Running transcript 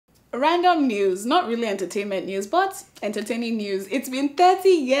Random news, not really entertainment news, but entertaining news. It's been 30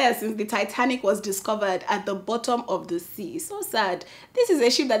 years since the Titanic was discovered at the bottom of the sea. So sad. This is a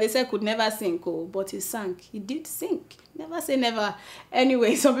ship that they said could never sink, but it sank. It did sink. Never say never.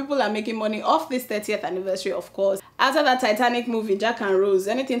 Anyway, some people are making money off this 30th anniversary, of course. After that Titanic movie, Jack and Rose,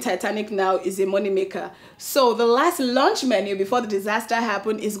 anything Titanic now is a money maker. So the last launch menu before the disaster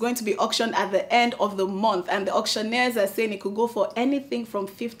happened is going to be auctioned at the end of the month, and the auctioneers are saying it could go for anything from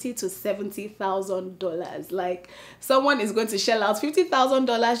 $50,000 to $70,000. Like, someone is going to shell out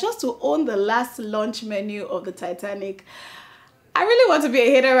 $50,000 just to own the last launch menu of the Titanic. I really want to be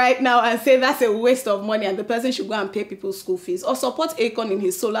a hater right now and say that's a waste of money and the person should go and pay people's school fees or support Saeon in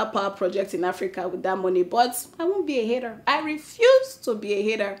his solar power project in Africa with that money. But I won't be a hater. I refuse to be a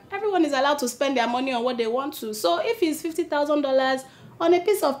hater. Everyone is allowed to spend their money on what they want to. So if it's $50,000 on a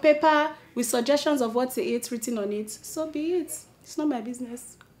piece of paper with suggestions of what to eat written on it, so be it. It's not my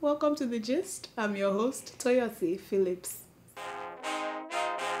business. Welcome to The Gist. I'm your host, Toyosi Phillips.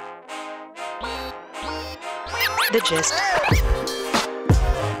 The Gist.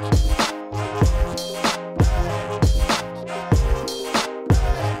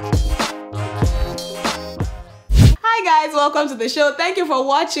 Hi guys, welcome to the show. Thank you for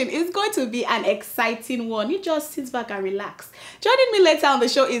watching. It's going to be an exciting one. You just sit back and relax. Joining me later on the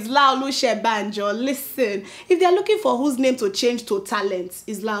show is Laolu Senbanjo. Listen, if they're looking for whose name to change to Talent,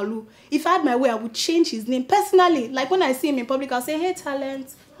 is Laolu. If I had my way, I would change his name personally. Like when I see him in public, I'll say, hey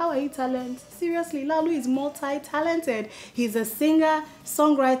Talent. How are you, Talent? Seriously, Laolu is multi-talented. He's a singer,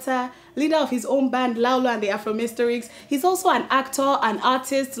 songwriter, leader of his own band, Laolu and the Afro Mysteries. He's also an actor, an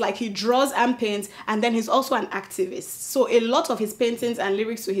artist, like he draws and paints, and then he's also an activist. So a lot of his paintings and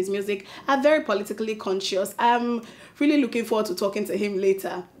lyrics to his music are very politically conscious. I'm really looking forward to talking to him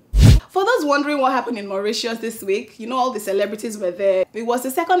later. For those wondering what happened in Mauritius this week, you know, all the celebrities were there. It was the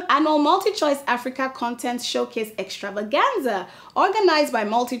second annual MultiChoice Africa Content Showcase Extravaganza, organized by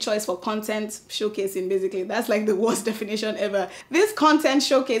MultiChoice for content showcasing, basically. That's like the worst definition ever. This content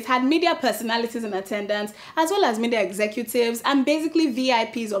showcase had media personalities in attendance, as well as media executives and basically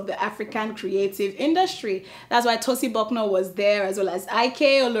VIPs of the African creative industry. That's why Tosi Bokno was there, as well as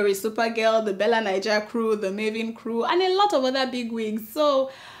IK, Olori Supergirl, the Bella Naija crew, the Maven crew, and a lot of other big wigs.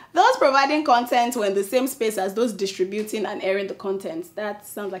 So those providing content were in the same space as those distributing and airing the content. That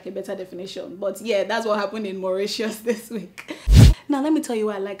sounds like a better definition. But yeah, that's what happened in Mauritius this week. Now, let me tell you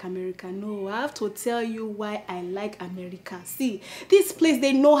why I like America. No, I have to tell you why I like America. See, this place,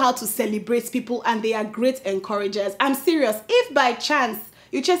 they know how to celebrate people and they are great encouragers. I'm serious. If by chance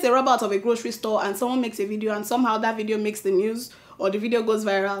you chase a robber out of a grocery store and someone makes a video and somehow that video makes the news, or the video goes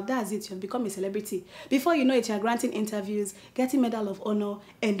viral, that's it, you've become a celebrity. Before you know it, you're granting interviews, getting Medal of Honor,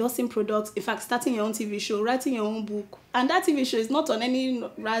 endorsing products, in fact, starting your own TV show, writing your own book. And that TV show is not on any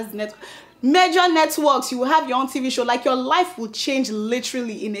major networks. You will have your own TV show. Like, your life will change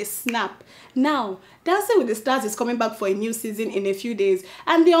literally in a snap. Now, Dancing with the Stars is coming back for a new season in a few days,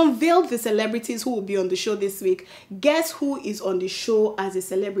 and they unveiled the celebrities who will be on the show this week. Guess who is on the show as a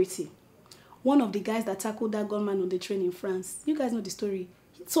celebrity? One of the guys that tackled that gunman on the train in France. You guys know the story.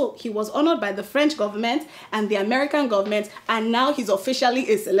 So he was honored by the French government and the American government, and now he's officially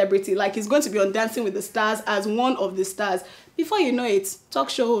a celebrity. Like, he's going to be on Dancing with the Stars as one of the stars. Before you know it, talk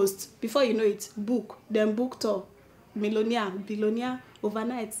show host. Before you know it, book, then book tour. Millionaire, billionaire,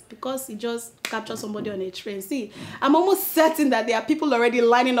 overnight, because he just captured somebody on a train. See, I'm almost certain that there are people already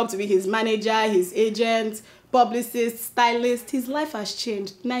lining up to be his manager, his agent, publicist, stylist. His life has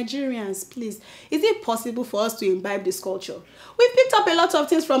changed. Nigerians, please, is it possible for us to imbibe this culture? We've picked up a lot of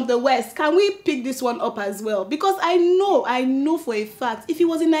things from the West. Can we pick this one up as well? Because I know for a fact, if he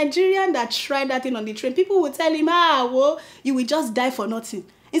was a Nigerian that tried that thing on the train, people would tell him, well, you will just die for nothing.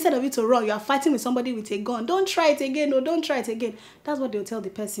 Instead of it to run, you are fighting with somebody with a gun. Don't try it again. No, don't try it again. That's what they'll tell the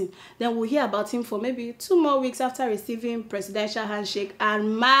person. Then we'll hear about him for maybe 2 more weeks after receiving presidential handshake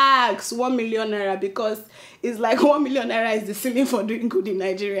and max 1 million naira, because it's like 1 million naira is the ceiling for doing good in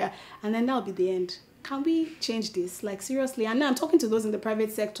Nigeria. And then that'll be the end. Can we change this? Like, seriously. And now I'm talking to those in the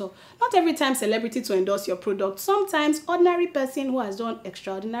private sector. Not every time celebrity to endorse your product. Sometimes ordinary person who has done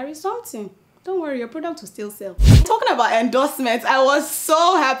extraordinary something. Don't worry, your product will still sell. Talking about endorsements, I was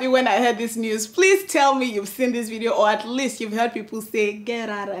so happy when I heard this news. Please tell me you've seen this video, or at least you've heard people say, get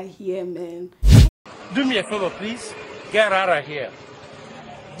out of here, man. Do me a favor, please. Get out of here.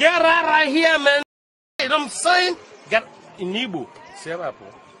 Get out of here, man. You know what I'm saying? Get in Igbo. Get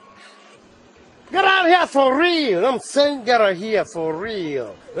out of here for real. You know what I'm saying? Get out of here for real. You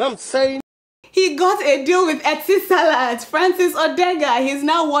know what I'm saying? He got a deal with Etisalat, Francis Odega. He's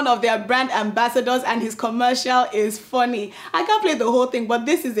now one of their brand ambassadors and his commercial is funny. I can't play the whole thing, but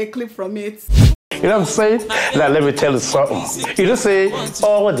this is a clip from it. You know what I'm saying? Now let me tell you something. You just say,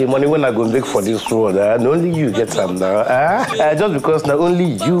 oh, the money when I go make for this road, and only you get some now. Just because now only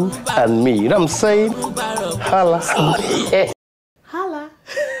you and me. You know what I'm saying? Holla. Holla.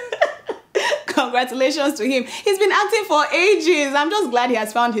 Congratulations to him. He's been acting for ages. I'm just glad he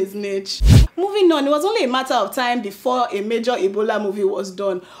has found his niche. Moving on, it was only a matter of time before a major Ebola movie was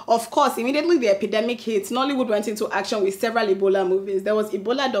done. Of course, immediately the epidemic hit, Nollywood went into action with several Ebola movies. There was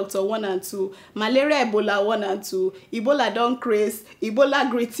Ebola Doctor 1 and 2, Malaria Ebola 1 and 2, Ebola Don Craze, Ebola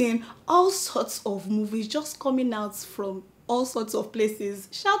Greeting, all sorts of movies just coming out from all sorts of places.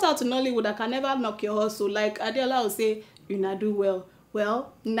 Shout out to Nollywood, I can never knock your hustle. Like Adeola will say, you na do well.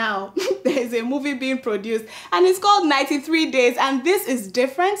 Well, now there is a movie being produced and it's called 93 Days, and this is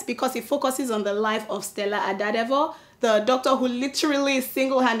different because it focuses on the life of Stella Adadevoh, the doctor who literally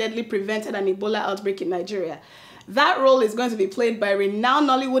single-handedly prevented an Ebola outbreak in Nigeria. That role is going to be played by renowned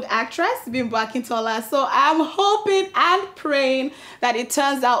Nollywood actress Bimbo Akintola. So I'm hoping and praying that it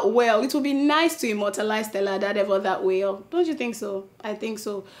turns out well. It will be nice to immortalize Stella Adadevoh that way. Don't you think so? I think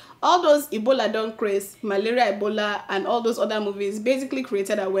so. All those Ebola Don Craze, Malaria Ebola, and all those other movies basically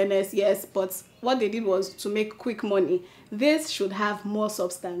created awareness, yes, but what they did was to make quick money. This should have more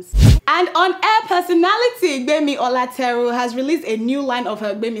substance. And on-air personality Gbemi Olateru has released a new line of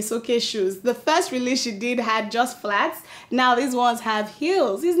her Gbemisoke shoes. The first release she did had just flats. Now these ones have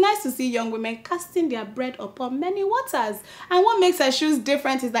heels. It's nice to see young women casting their bread upon many waters. And what makes her shoes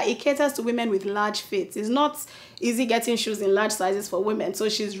different is that it caters to women with large feet. It's not easy getting shoes in large sizes for women, so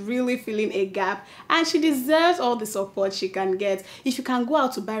she's really filling a gap and she deserves all the support she can get. If you can go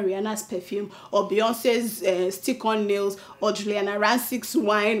out to buy Rihanna's perfume or Beyonce's stick-on nails or Juliana Rancic's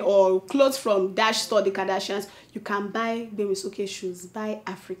wine or clothes from Dash Store, the Kardashians, you can buy Gbemisoke shoes. Buy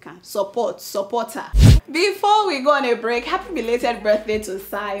African. Support her. Before we go on a break, happy belated birthday to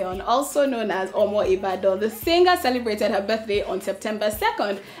Saeon, also known as Omo Ibadan. The singer celebrated her birthday on September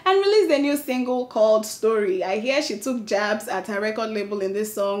 2nd and released a new single called Story. I hear she took jabs at her record label in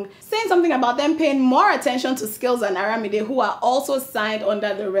this song, saying something about them paying more attention to Skills and Aramide, who are also signed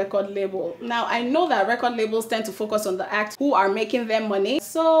under the record label. Now, I know that record labels tend to focus on the acts who are making them money,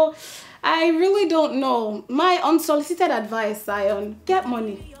 so I really don't know. My unsolicited advice, Saeon, get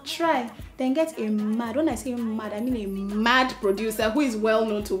money, try, then get a mad, when I say mad, I mean a mad producer who is well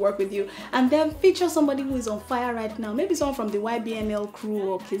known to work with you, and then feature somebody who is on fire right now, maybe someone from the YBNL crew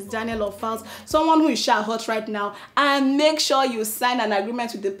or Kiss Daniel or Fouls, someone who is sharp hot right now, and make sure you sign an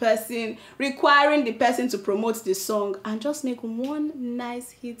agreement with the person, requiring the person to promote the song, and just make one nice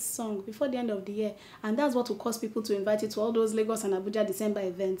hit song before the end of the year. And that's what will cause people to invite you to all those Lagos and Abuja December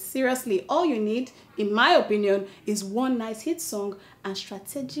events. Seriously, all you need, in my opinion, is one nice hit song and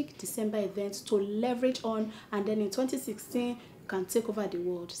strategic December events to leverage on, and then in 2016 you can take over the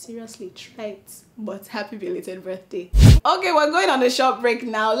world. Seriously, try it. But happy belated birthday. Okay, we're going on a short break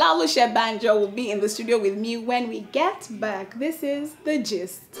now. Laolu Senbanjo will be in the studio with me when we get back. This is The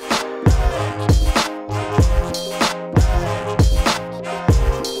Gist.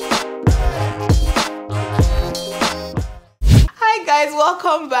 Hi guys,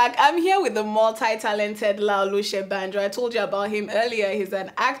 welcome back. I'm here with the multi-talented Laolu Senbanjo. I told you about him earlier. He's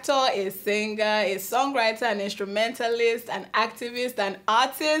an actor, a singer, a songwriter, an instrumentalist, an activist, an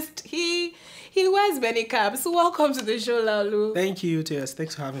artist. He wears many caps. Welcome to the show, Laolu. Thank you, Toyosi.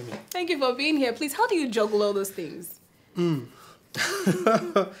 Thanks for having me. Thank you for being here. Please, how do you juggle all those things? I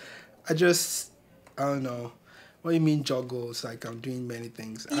don't know. What do you mean juggle? It's like I'm doing many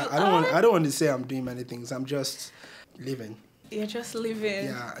things. I don't want to say I'm doing many things. I'm just living. You're just living.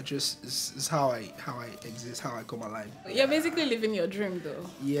 Yeah, it's how I exist, how I come alive. You're basically living your dream, though.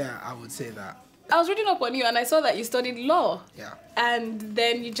 Yeah, I would say that. I was reading up on you and I saw that you studied law. Yeah. And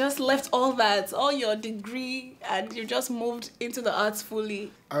then you just left all that, all your degree, and you just moved into the arts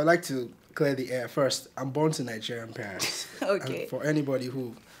fully. I would like to clear the air first. I'm born to Nigerian parents. Okay. And for anybody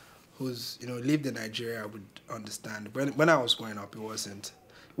who's lived in Nigeria would understand. When I was growing up, it wasn't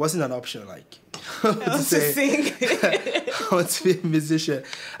an option, like I want to sing. I want to be a musician.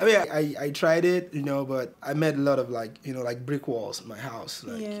 I mean, I tried it, but I met a lot of like brick walls in my house.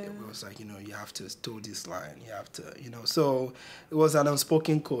 Like it was like, you have to toe this line, you have to, so it was an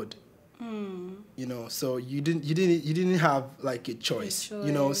unspoken code. So you didn't have like a choice.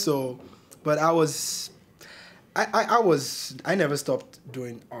 So but I never stopped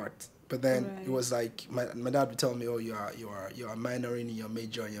doing art. But then it was like my dad would tell me, "Oh, you are minoring in your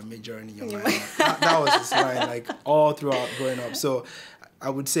major and you're majoring in your minor." that was his line, like all throughout growing up. So I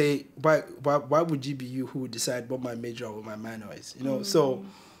would say, why would you be you who would decide what my major or my minor is? You know, so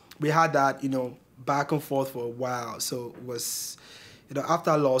we had that, you know, back and forth for a while. So it was, you know,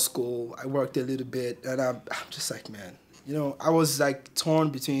 after law school, I worked a little bit, and I'm just like, man, you know, I was like torn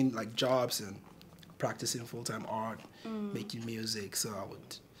between like jobs and practicing full-time art, making music. So I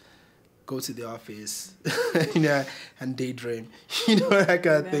would go to the office, you know, and daydream, you know, that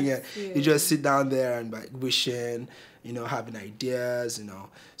kind of thing. And you just sit down there and like wishing, you know, having ideas, you know.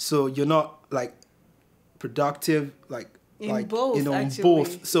 So you're not like productive, both, you know, actually. in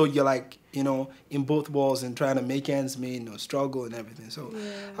both. So you're like, you know, in both walls and trying to make ends meet, you know, struggle and everything. So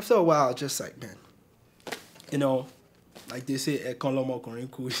after a while, just like, man, you know, like they say,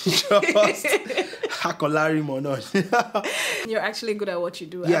 you're actually good at what you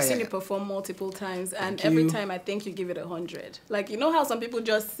do. I've seen you perform multiple times, and every time I think you give it 100. Like, you know how some people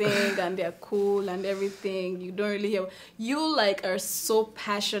just sing and they're cool and everything, you don't really hear. You like are so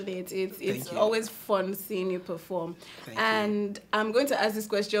passionate. It's always fun seeing you perform. And I'm going to ask this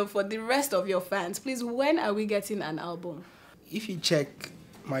question for the rest of your fans. Please, when are we getting an album? If you check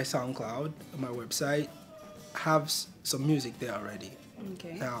my SoundCloud, my website, I have some music there already.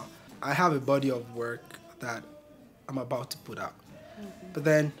 Okay. Now, I have a body of work that I'm about to put out. But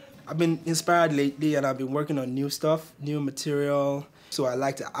then I've been inspired lately, and I've been working on new stuff, new material. So I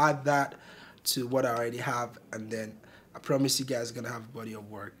like to add that to what I already have, and then I promise you guys are gonna have a body of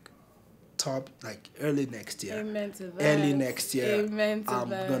work top like early next year. Amen to that. Early next year. Amen to I'm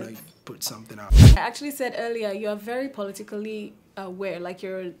that. gonna put something out. I actually said earlier, you are very politically aware. Like,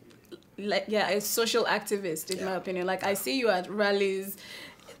 you're like, a social activist, in my opinion. Like, I see you at rallies.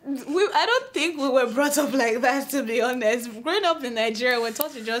 I don't think we were brought up like that, to be honest. Growing up in Nigeria, we're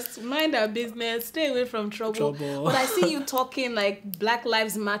taught to just mind our business, stay away from trouble. But I see you talking like Black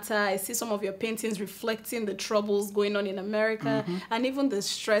Lives Matter. I see some of your paintings reflecting the troubles going on in America, and even the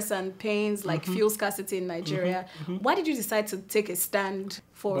stress and pains, like fuel scarcity in Nigeria. Why did you decide to take a stand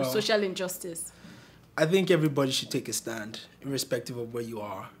for social injustice? I think everybody should take a stand, irrespective of where you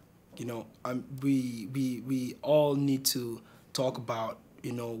are. You know, we all need to talk about,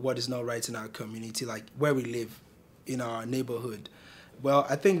 you know, what is not right in our community, like where we live, in our neighborhood. Well,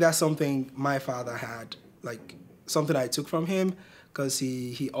 I think that's something my father had, like something I took from him, because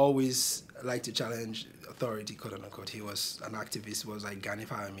he always liked to challenge authority, quote unquote. He was an activist. He was like Gani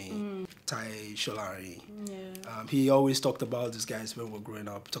Fahimi, Tai Sholari. He always talked about these guys when we were growing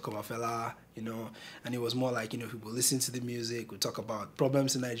up, talk about Fela, you know, and it was more like, you know, people listen to the music, we talk about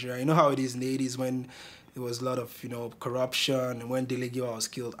problems in Nigeria. You know how it is in the 80s when there was a lot of, you know, corruption, and when Delegiwa was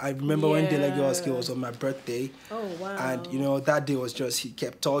killed. I remember when Delegiwa was killed, it was on my birthday. Oh, wow. And, you know, that day was just, he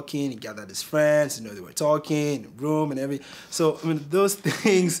kept talking, he gathered his friends, you know, they were talking in the room and everything. So, I mean, those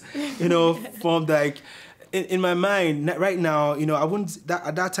things, you know, formed like, in my mind, right now, you know, I wouldn't,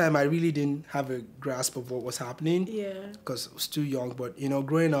 at that time, I really didn't have a grasp of what was happening. Because I was too young. But, you know,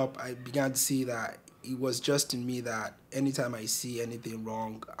 growing up, I began to see that it was just in me that anytime I see anything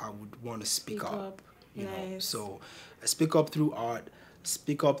wrong, I would want to speak up. You know, so I speak up through art,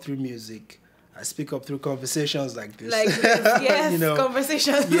 speak up through music, I speak up through conversations like this. Like this, yes, you know,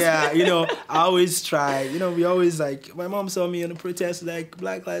 conversations. Yeah, you know, I always try. You know, we always like, my mom saw me in a protest like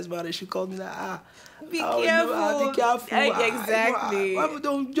Black Lives Matter. She called me like, be careful. Be careful. Exactly.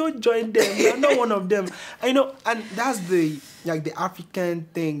 Don't join them. You're not one of them. And, you know, and that's the African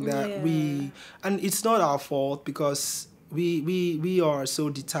thing that we, and it's not our fault because we are so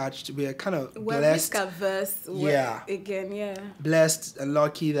detached. We are kind of we're blessed. Risk averse. Blessed and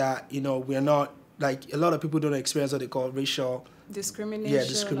lucky that, you know, we're not, like, a lot of people don't experience what they call racial discrimination. Yeah,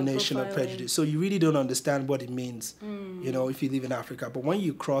 discrimination or prejudice. So you really don't understand what it means, you know, if you live in Africa. But when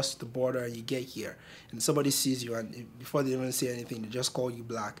you cross the border and you get here, and somebody sees you, and before they even say anything, they just call you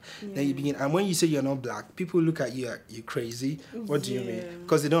black. Then you begin, and when you say you're not black, people look at you like you're crazy. What do you mean?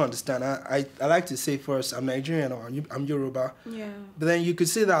 Because they don't understand. I like to say first, I'm Nigerian or I'm Yoruba. But then you could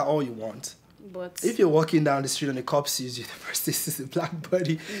say that all you want. But if you're walking down the street and the cop sees you, the first thing is a black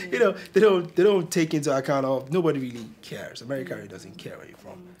body. You know, they don't take into account of, nobody really cares. America really doesn't care where you're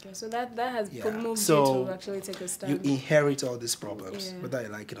from. Okay, so that has moved you to actually take a stand. You inherit all these problems, whether you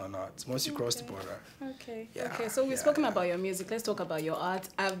like it or not, once you cross the border. Okay, so we've spoken about your music. Let's talk about your art.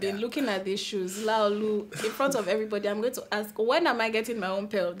 I've been looking at these shoes, Laolu, in front of everybody. I'm going to ask, when am I getting my own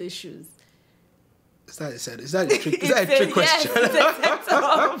pair of these shoes? Is that a trick question?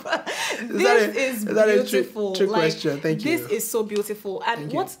 This is beautiful. Trick question. Thank you. This is so beautiful.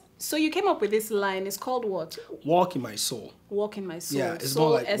 And so you came up with this line. It's called what? Walk in my soul. Walk in my soul. Yeah, it's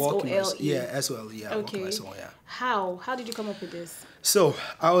more like walk in my soul. S-O-L-E. Yeah, S-O-L-E. Yeah, walk in my soul. Yeah. How did you come up with this? So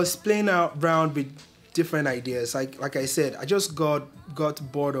I was playing around with different ideas. Like I said, I just got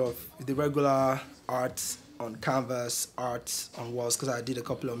bored of the regular art on canvas, art on walls, because I did a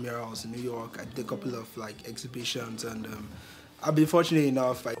couple of murals in New York. I did a couple of like exhibitions, and I've been fortunate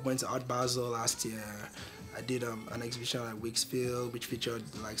enough. I went to Art Basel last year. I did an exhibition at Wakefield, which featured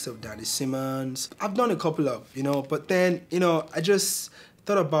like stuff Danny Simmons. I've done a couple of, but then, I just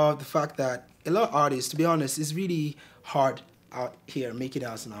thought about the fact that a lot of artists, to be honest, it's really hard out here making it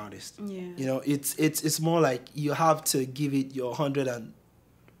as an artist. Yeah. It's more like you have to give it your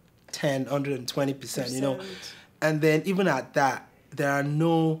 110, 120%, and then even at that, there are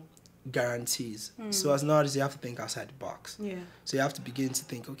no guarantees. So as an artist, you have to think outside the box. Yeah. So you have to begin to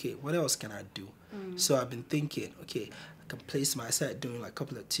think, okay, what else can I do? So I've been thinking, okay, I can place myself doing like a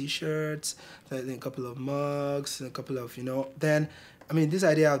couple of t-shirts, then a couple of mugs, and a couple of, then, I mean, this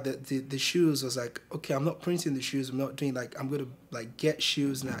idea of the shoes was like, okay, I'm not printing the shoes. I'm not doing like, I'm going to like get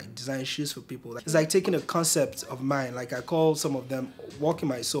shoes and like design shoes for people. It's like taking a concept of mine. Like I call some of them Walking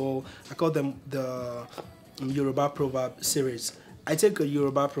My Soul. I call them the Yoruba proverb series. I take a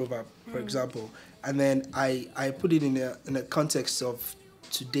Yoruba proverb, for example, and then I put it in a context of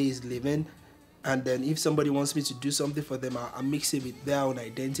today's living. And then if somebody wants me to do something for them, I'll mix it with their own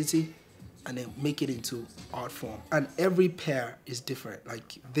identity and then make it into art form. And every pair is different.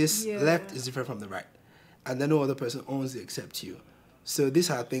 Like this left is different from the right. And then no other person owns it except you. So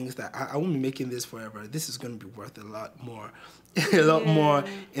these are things that I won't be making this forever. This is going to be worth a lot more, more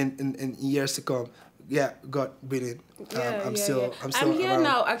in years to come. Yeah, God willing. I'm still here around.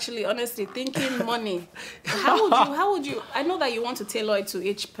 now, actually, honestly, thinking money. How would you? I know that you want to tailor it to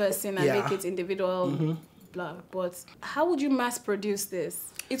each person and make it individual, blah. But how would you mass produce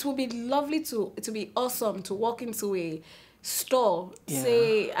this? It would be lovely it would be awesome to walk into a store.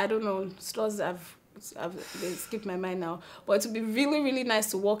 Say, I don't know, stores they skipped my mind now. But it would be really, really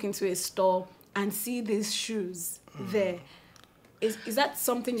nice to walk into a store and see these shoes there. Is that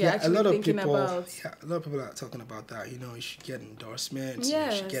something you're actually thinking about? Yeah, a lot of people are talking about that. You should get endorsements.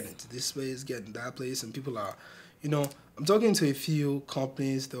 You should get into this place, get in that place. And people are, I'm talking to a few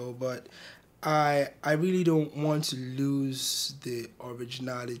companies though, but I really don't want to lose the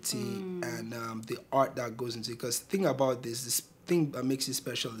originality and the art that goes into it. Because the thing about this thing that makes it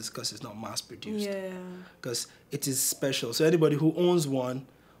special is because it's not mass produced. Yeah. Because it is special. So anybody who owns one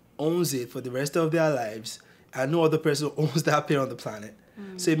owns it for the rest of their lives. And no other person owns that pair on the planet.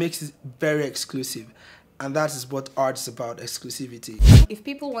 So it makes it very exclusive. And that is what art is about, exclusivity. If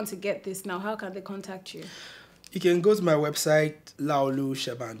people want to get this now, how can they contact you? You can go to my website, Laolu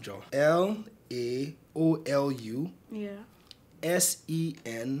Senbanjo. Laolu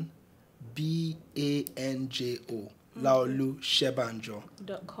Senbanjo. Laolu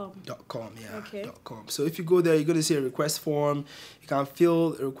Senbanjo.com. .com. So if you go there, you're going to see a request form. You can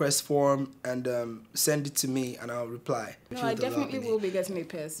fill a request form and send it to me, and I'll reply. No, I definitely will be getting a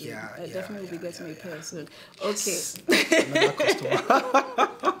pair soon. I definitely will be getting a pair soon. Okay.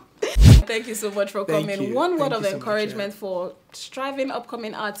 Thank you so much for coming. One word of encouragement for striving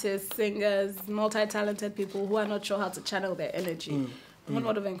upcoming artists, singers, multi-talented people who are not sure how to channel their energy. One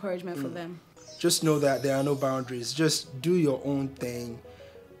word of encouragement for them. Just know that there are no boundaries. Just do your own thing.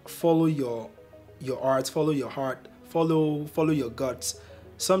 Follow your art, follow your heart, follow your guts.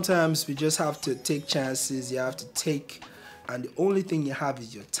 Sometimes we just have to take chances. You have to take, and the only thing you have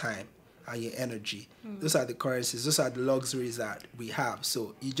is your time and your energy. Those are the currencies. Those are the luxuries that we have.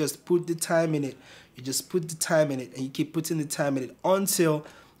 So you just put the time in it. You just put the time in it, and you keep putting the time in it until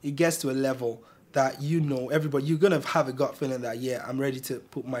it gets to a level that everybody, you're gonna have a gut feeling that I'm ready to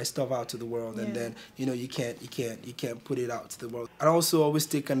put my stuff out to the world, and then you can't put it out to the world. And also always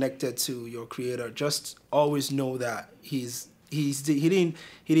stay connected to your creator. Just always know that he didn't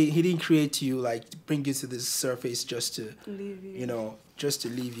create you, like bring you to this surface just to leave you. Just to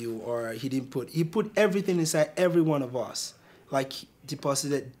leave you, or he put everything inside every one of us, like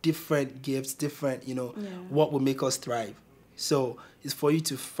deposited different gifts, different what will make us thrive. So it's for you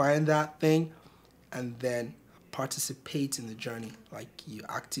to find that thing and then participate in the journey, like you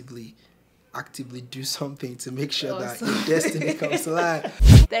actively do something to make sure that your destiny comes to life.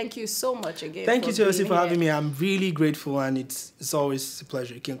 Thank you so much again. Thank you, Toyosi, for having me. I'm really grateful, and it's always a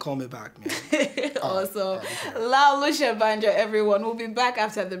pleasure. You can call me back, man. Awesome. Laolu Senbanjo, everyone. We'll be back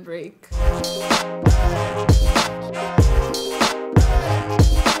after the break.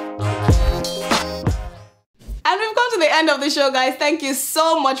 And we've come to the end of the show, guys. Thank you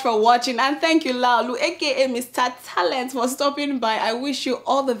so much for watching. And thank you, Laolu, aka Mr. Talent, for stopping by. I wish you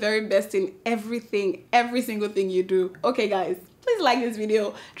all the very best in everything, every single thing you do. Okay, guys. Please like this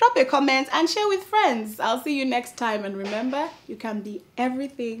video, drop a comment, and share with friends. I'll see you next time, and remember, you can be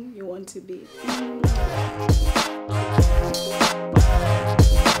everything you want to be.